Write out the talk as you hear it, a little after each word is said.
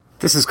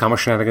This is Comic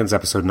Shenanigans,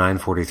 episode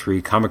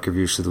 943, comic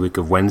reviews for the week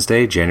of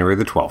Wednesday, January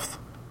the 12th.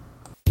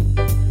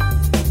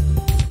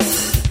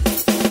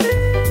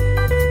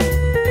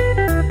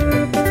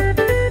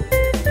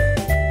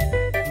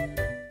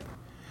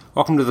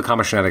 Welcome to the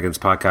Comic Shenanigans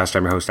podcast.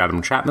 I'm your host,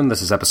 Adam Chapman.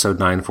 This is episode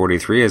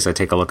 943 as I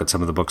take a look at some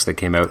of the books that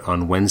came out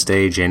on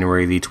Wednesday,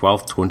 January the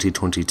 12th,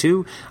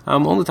 2022.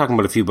 I'm only talking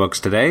about a few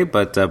books today,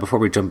 but before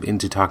we jump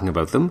into talking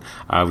about them,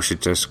 we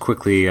should just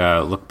quickly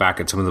look back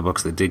at some of the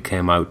books that did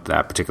come out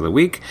that particular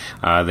week.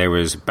 There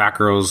was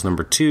Batgirls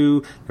number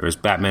 2, there was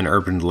Batman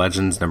Urban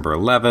Legends number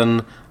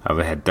 11,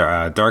 we had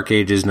Dark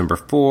Ages number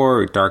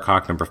 4,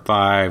 Darkhawk number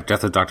 5,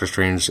 Death of Doctor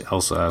Strange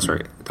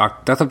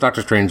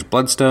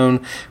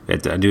Bloodstone. We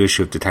had a new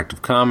issue of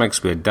Detective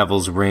Comics. We had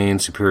Devil's Reign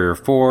Superior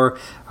 4.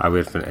 We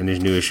had a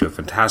new issue of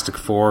Fantastic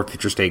Four,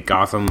 Future State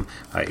Gotham,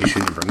 issue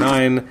number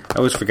 9. I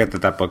always forget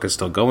that book is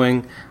still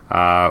going.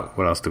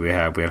 What else do we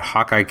have? We had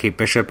Hawkeye Kate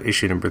Bishop,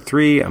 issue number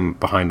 3. I'm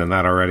behind on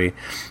that already.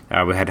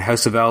 We had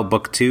House of L,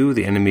 book 2,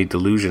 The Enemy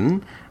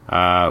Delusion.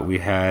 We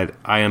had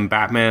I Am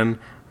Batman,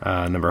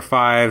 number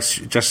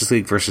 5, Justice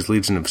League versus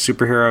Legion of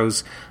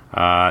Superheroes,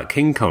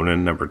 King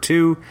Conan, number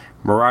 2,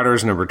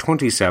 Marauders, number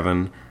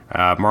 27,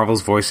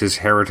 Marvel's Voices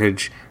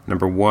Heritage,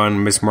 number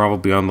 1, Miss Marvel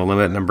Beyond the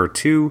Limit, number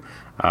 2,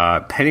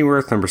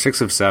 Pennyworth, number 6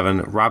 of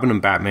 7, Robin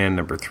and Batman,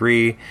 number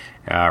 3,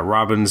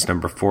 Robins,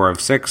 number 4 of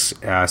 6,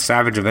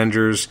 Savage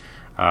Avengers,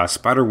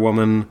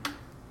 Spider-Woman,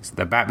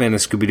 the Batman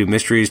and Scooby-Doo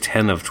Mysteries,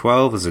 10 of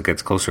 12, as it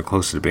gets closer and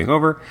closer to being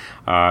over.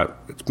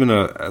 It's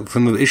been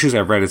from the issues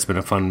I've read, it's been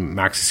a fun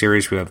maxi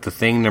series. We have The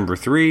Thing, number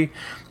 3.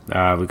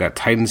 We've got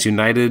Titans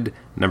United,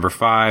 number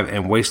 5,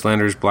 and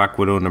Wastelanders Black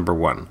Widow, number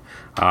 1.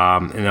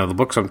 And now the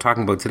books I'm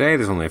talking about today,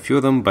 there's only a few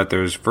of them, but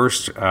there's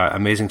first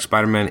Amazing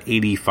Spider-Man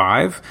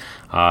 85.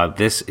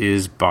 This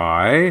is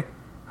by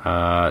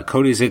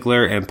Cody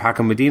Ziegler and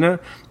Paco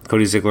Medina.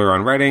 Cody Ziegler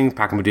on writing,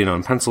 Paco Medina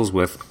on pencils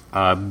with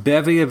a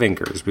bevy of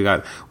inkers. We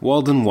got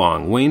Walden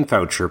Wong, Wayne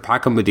Foucher,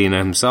 Paco Medina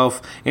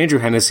himself, Andrew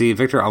Hennessy,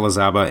 Victor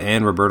Alazaba,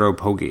 and Roberto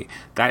Poggi.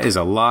 That is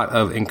a lot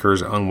of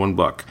inkers on one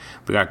book.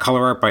 We got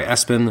color art by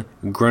Espen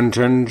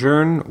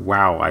Gruntenjern.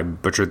 Wow, I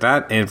butchered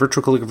that. And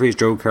virtual calligraphy,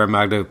 Joe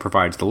Caramagna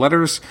provides the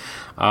letters.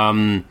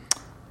 I'm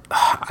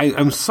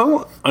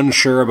so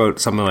unsure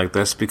about something like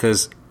this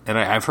because, and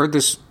I've heard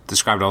this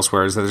described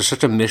elsewhere, is that there's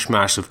such a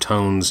mishmash of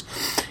tones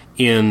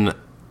in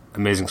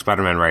Amazing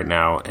Spider-Man right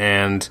now.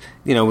 And,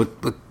 you know,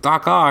 with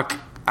Doc Ock,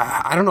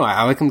 I don't know,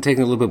 I like him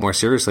taking it a little bit more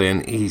seriously,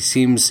 and he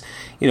seems,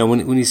 you know,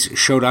 when he's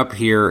showed up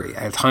here,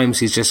 at times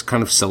he's just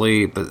kind of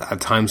silly, but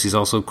at times he's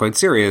also quite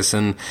serious,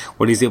 and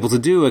what he's able to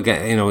do,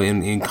 again, you know,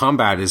 in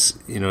combat is,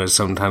 you know,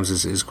 sometimes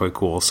is quite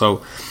cool.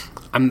 So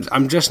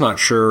I'm just not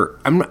sure.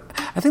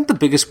 I think the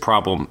biggest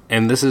problem,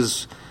 and this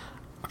is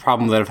a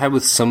problem that I've had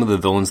with some of the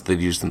villains they've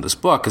used in this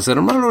book, is that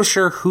I'm not really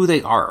sure who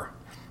they are.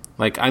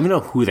 Like, I know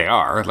who they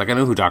are. Like, I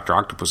know who Dr.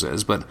 Octopus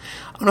is, but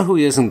I don't know who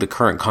he is in the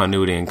current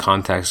continuity and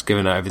context,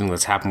 given everything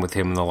that's happened with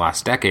him in the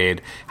last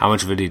decade, how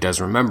much of it he does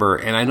remember,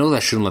 and I know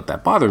that shouldn't let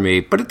that bother me,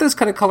 but it does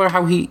kind of color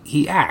how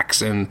he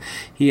acts, and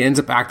he ends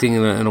up acting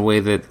in a way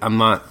that I'm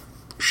not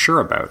sure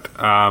about.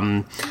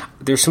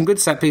 There's some good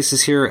set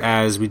pieces here,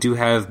 as we do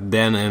have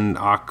Ben and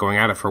Ock going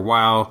at it for a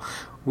while.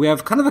 We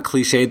have kind of a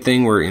cliched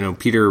thing where, you know,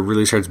 Ben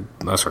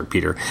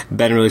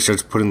really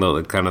starts putting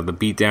the kind of the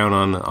beat down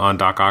on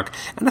Doc Ock.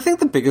 And I think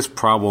the biggest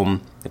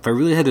problem, if I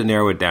really had to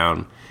narrow it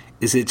down,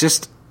 is there's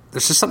just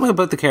something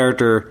about the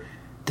character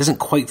doesn't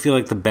quite feel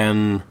like the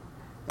Ben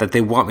that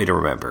they want me to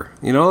remember.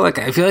 You know, like,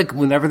 I feel like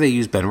whenever they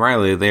use Ben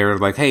Reilly, they're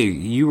like, hey,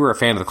 you were a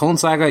fan of the Clone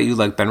Saga, you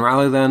like Ben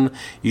Reilly then,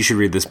 you should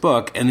read this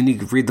book, and then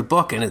you read the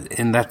book,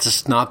 and that's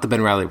just not the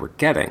Ben Reilly we're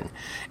getting.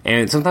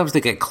 And sometimes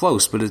they get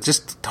close, but it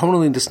just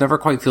tonally just never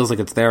quite feels like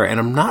it's there, and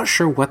I'm not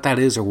sure what that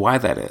is or why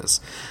that is.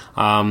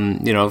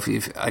 You know,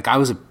 if like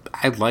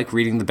I like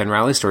reading the Ben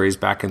Reilly stories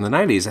back in the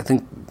 90s. I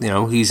think, you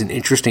know, he's an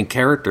interesting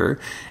character,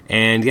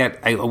 and yet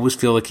I always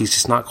feel like he's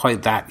just not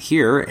quite that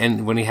here.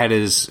 And when he had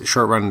his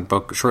short-lived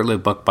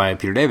book by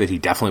Peter David, he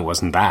definitely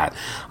wasn't that.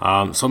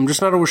 So I'm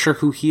just not always sure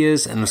who he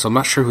is, and so I'm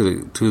not sure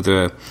who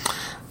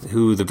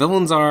the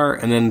villains are,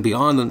 and then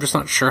beyond, I'm just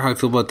not sure how I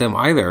feel about them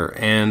either.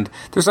 And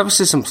there's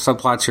obviously some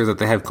subplots here that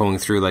they have going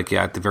through, like,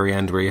 yeah, at the very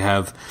end where you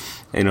have,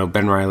 you know,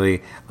 Ben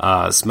Reilly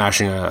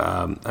smashing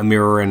a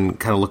mirror and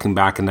kind of looking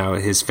back, and now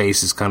his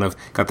face has kind of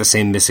got the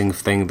same missing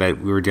thing that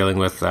we were dealing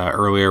with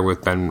earlier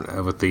with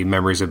with the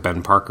memories of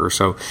Ben Parker.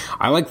 So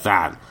I like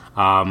that.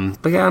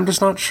 But yeah, I'm just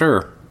not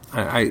sure.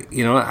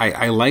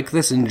 I like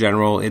this in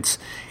general. It's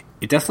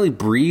definitely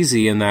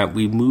breezy in that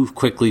we move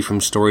quickly from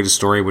story to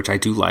story, which I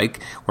do like.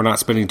 We're not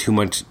spending too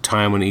much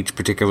time on each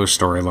particular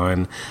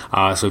storyline.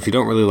 So if you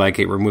don't really like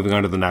it, we're moving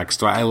on to the next.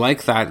 So I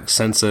like that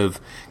sense of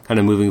kind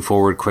of moving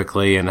forward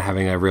quickly and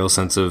having a real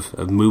sense of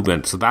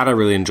movement. So that I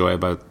really enjoy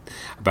about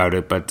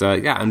it. But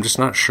yeah, I'm just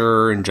not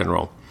sure in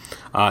general.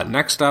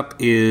 Next up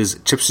is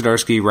Chip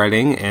Zdarsky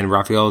writing and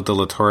Rafael De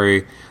La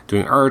Torre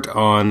doing art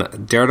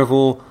on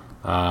Daredevil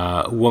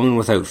Woman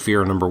Without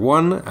Fear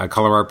 #1,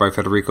 color art by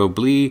Federico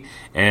Blee,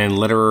 and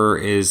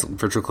letterer is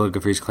Virtual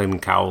Calligraphy's Clayton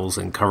Cowles,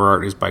 and cover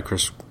art is by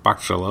Chris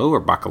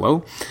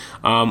Bacalo.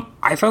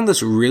 I found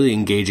this really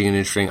engaging and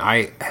interesting.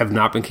 I have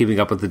not been keeping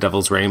up with The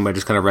Devil's Reign, but I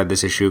just kind of read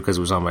this issue because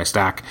it was on my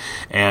stack,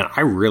 and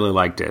I really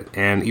liked it.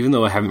 And even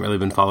though I haven't really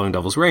been following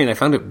Devil's Reign, I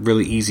found it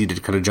really easy to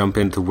kind of jump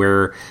into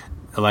where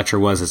Elektra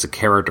was as a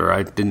character.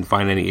 I didn't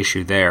find any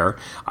issue there.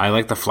 I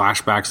like the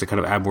flashbacks that kind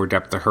of add more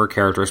depth to her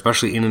character,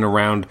 especially in and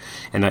around,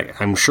 and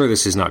I'm sure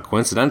this is not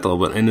coincidental,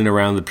 but in and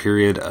around the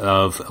period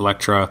of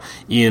Elektra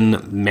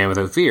in Man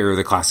Without Fear,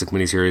 the classic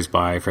miniseries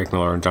by Frank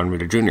Miller and John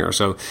Romita Jr.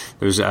 So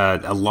there's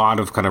a lot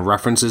of kind of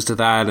references to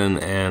that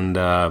and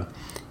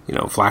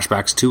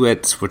flashbacks to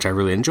it, which I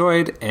really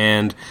enjoyed.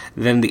 And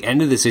then the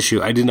end of this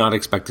issue, I did not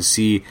expect to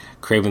see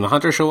Kraven the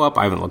Hunter show up.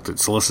 I haven't looked at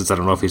solicits. I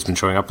don't know if he's been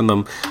showing up in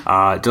them.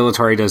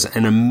 Dilatori does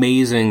an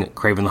amazing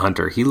Kraven the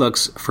Hunter. He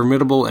looks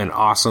formidable and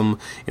awesome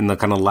in the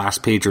kind of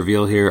last page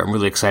reveal here. I'm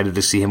really excited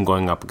to see him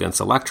going up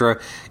against Elektra.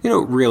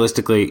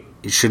 Realistically,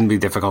 it shouldn't be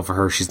difficult for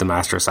her. She's the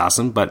master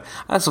assassin, but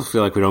I also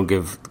feel like we don't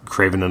give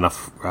Kraven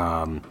enough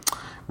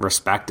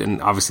respect,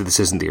 and obviously this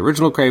isn't the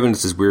original Kraven,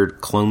 it's his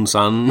weird clone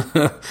son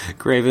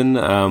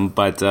Kraven,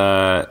 but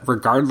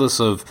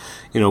regardless of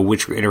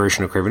which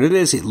iteration of Kraven it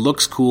is, it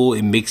looks cool.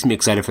 It makes me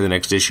excited for the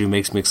next issue,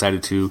 makes me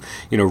excited to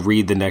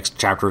read the next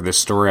chapter of this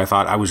story.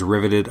 I was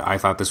riveted. I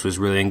thought this was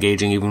really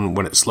engaging, even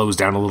when it slows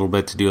down a little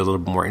bit to do a little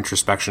bit more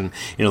introspection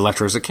in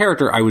Elektra as a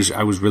character. I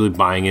was really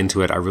buying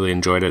into it. I really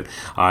enjoyed it.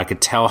 I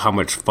could tell how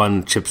much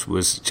fun Chip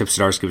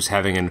Zdarsky was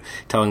having in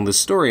telling this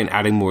story and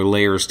adding more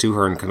layers to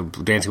her and kind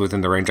of dancing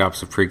within the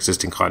raindrops of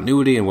pre-existing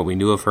continuity and what we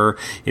knew of her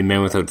in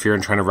Man Without Fear,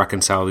 and trying to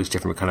reconcile these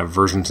different kind of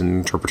versions and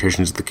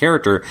interpretations of the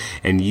character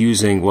and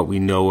using what we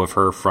know of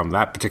her from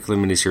that particular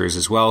miniseries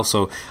as well.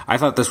 So I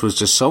thought this was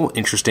just so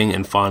interesting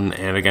and fun,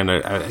 and again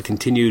a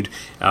continued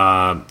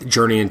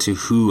journey into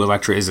who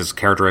Elektra is as a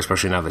character,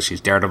 especially now that she's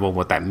Daredevil,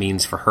 what that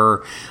means for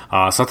her.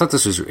 So I thought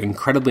this was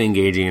incredibly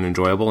engaging and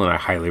enjoyable, and I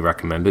highly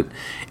recommend it.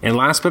 And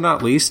last but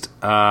not least,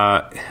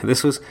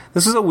 this was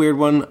a weird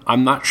one.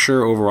 I'm not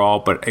sure overall,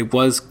 but it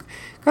was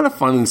kind of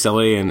fun and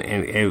silly, and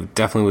it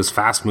definitely was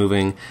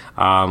fast-moving,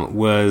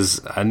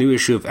 was a new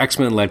issue of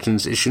X-Men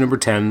Legends, issue number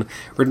 10,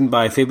 written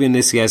by Fabian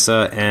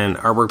Nicieza and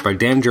artwork by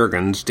Dan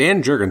Jurgens.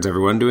 Dan Jurgens,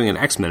 everyone, doing an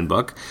X-Men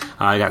book.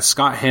 I got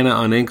Scott Hanna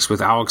on inks with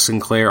Alex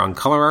Sinclair on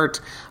color art,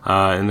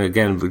 and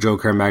again, Joe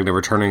Caramagna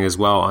returning as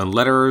well on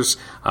letterers,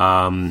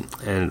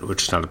 and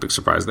which is not a big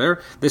surprise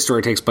there. This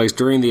story takes place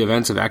during the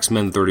events of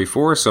X-Men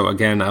 34, so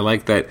again, I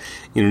like that,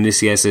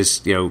 Nicieza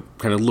is,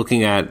 kind of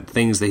looking at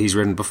things that he's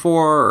written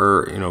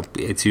before, or,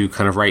 to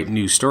kind of write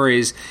new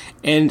stories,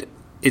 and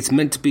it's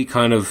meant to be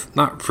kind of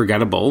not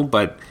forgettable,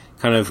 but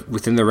kind of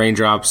within the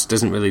raindrops,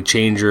 doesn't really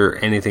change or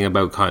anything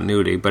about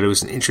continuity, but it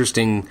was an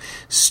interesting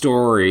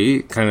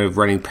story kind of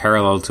running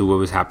parallel to what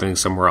was happening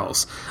somewhere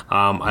else.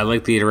 I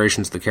like the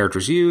iterations the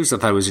characters used. I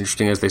thought it was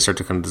interesting as they start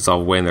to kind of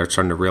dissolve away and they're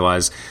starting to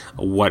realize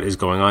what is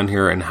going on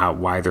here and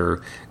why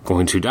they're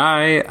going to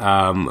die,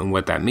 and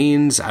what that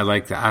means. I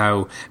like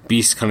how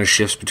Beast kind of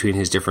shifts between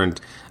his different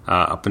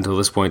up until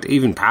this point,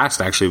 even past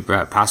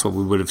what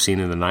we would have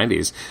seen in the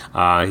 90s.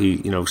 He,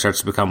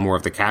 starts to become more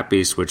of the Cat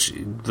Beast, which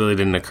really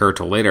didn't occur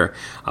till later.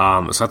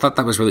 So I thought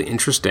that was really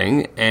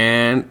interesting,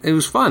 and it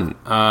was fun.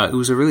 It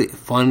was a really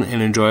fun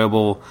and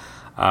enjoyable,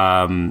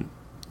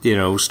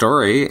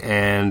 story,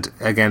 and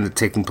again,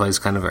 taking place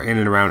kind of in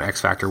and around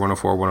X Factor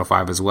 104,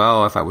 105 as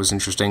well. I thought was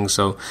interesting.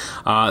 So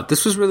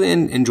this was really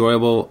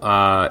enjoyable.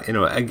 A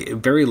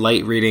very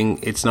light reading.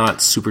 It's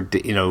not super,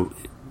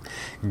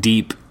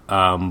 deep.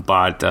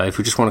 But if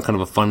we just want a kind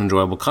of a fun,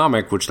 enjoyable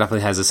comic, which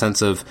definitely has a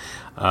sense of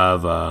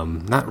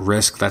not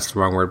risk, that's the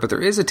wrong word, but there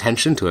is a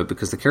tension to it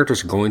because the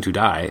characters are going to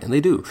die, and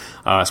they do.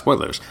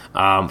 Spoilers.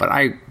 But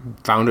I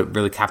found it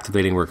really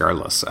captivating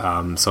regardless.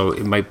 So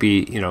it might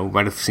be,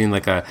 might have seemed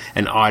like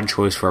an odd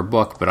choice for a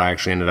book, but I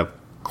actually ended up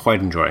quite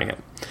enjoying it.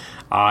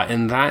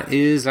 And that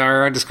is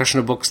our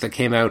discussion of books that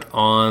came out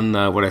on,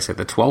 the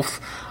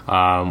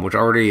 12th, which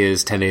already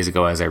is 10 days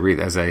ago as I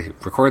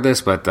record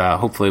this, but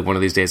hopefully one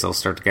of these days I'll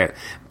start to get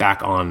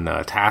back on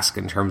task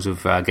in terms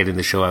of getting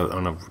the show out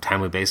on a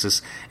timely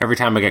basis. Every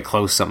time I get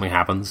close, something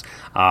happens.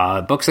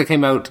 Books that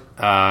came out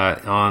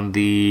on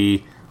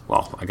the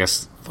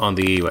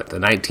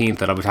 19th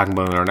that I'll be talking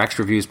about in our next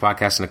reviews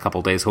podcast in a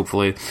couple days,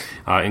 hopefully,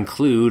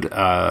 include,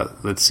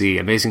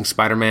 Amazing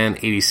Spider-Man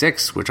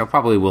 86, which I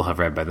probably will have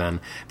read by then.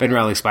 Ben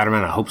Reilly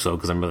Spider-Man, I hope so,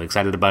 because I'm really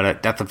excited about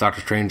it. Death of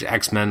Doctor Strange,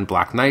 X-Men,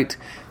 Black Knight.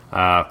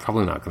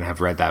 Probably not going to have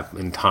read that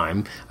in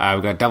time.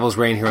 We've got Devil's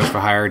Reign, Heroes for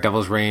Hire,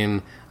 Devil's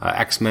Reign,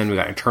 X-Men, we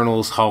got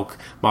Eternals, Hulk,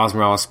 Miles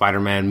Morales,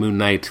 Spider-Man, Moon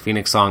Knight,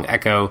 Phoenix Song,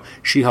 Echo,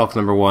 She-Hulk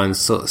 #1,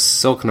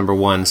 Silk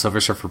 #1,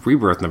 Silver Surfer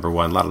Rebirth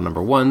 #1, a lot of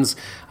 #1s.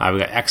 We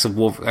got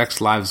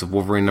X Lives of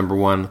Wolverine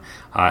 #1,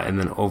 and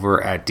then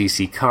over at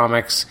DC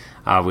Comics,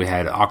 we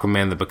had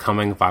Aquaman The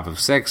Becoming 5 of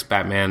 6,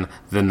 Batman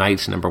The Night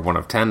 #1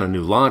 of 10, a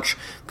new launch.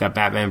 We've got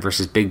Batman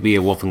vs. Bigby,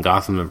 A Wolf in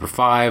Gotham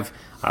 #5.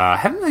 I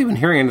haven't really been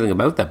hearing anything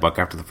about that book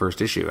after the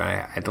first issue.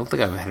 I don't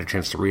think I've had a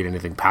chance to read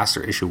anything past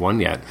issue 1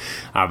 yet.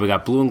 We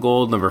got Blue and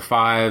Gold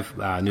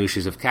 #5, new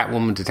issues of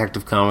Catwoman,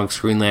 Detective Comics,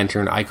 Green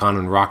Lantern, Icon,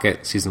 and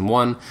Rocket Season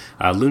 1,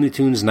 Looney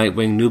Tunes,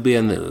 Nightwing, Nubia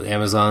and the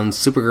Amazons,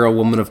 Supergirl,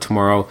 Woman of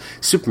Tomorrow,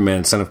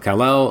 Superman, Son of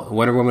Kal-El,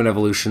 Wonder Woman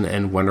Evolution,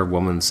 and Wonder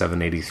Woman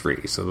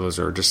 783. So those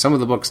are just some of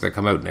the books that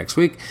come out next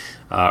week,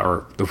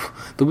 or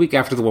the week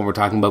after the one we're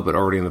talking about, but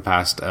already in the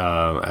past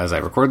as I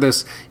record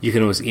this. You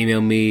can always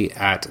email me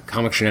at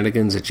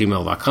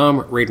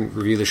comicshenanigans@gmail.com, rate and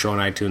review the show on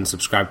iTunes,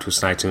 subscribe to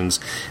us on iTunes,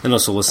 and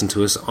also listen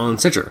to us on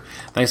Stitcher.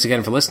 Thanks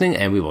again for listening,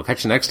 and we will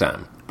catch you next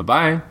time.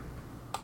 Bye-bye.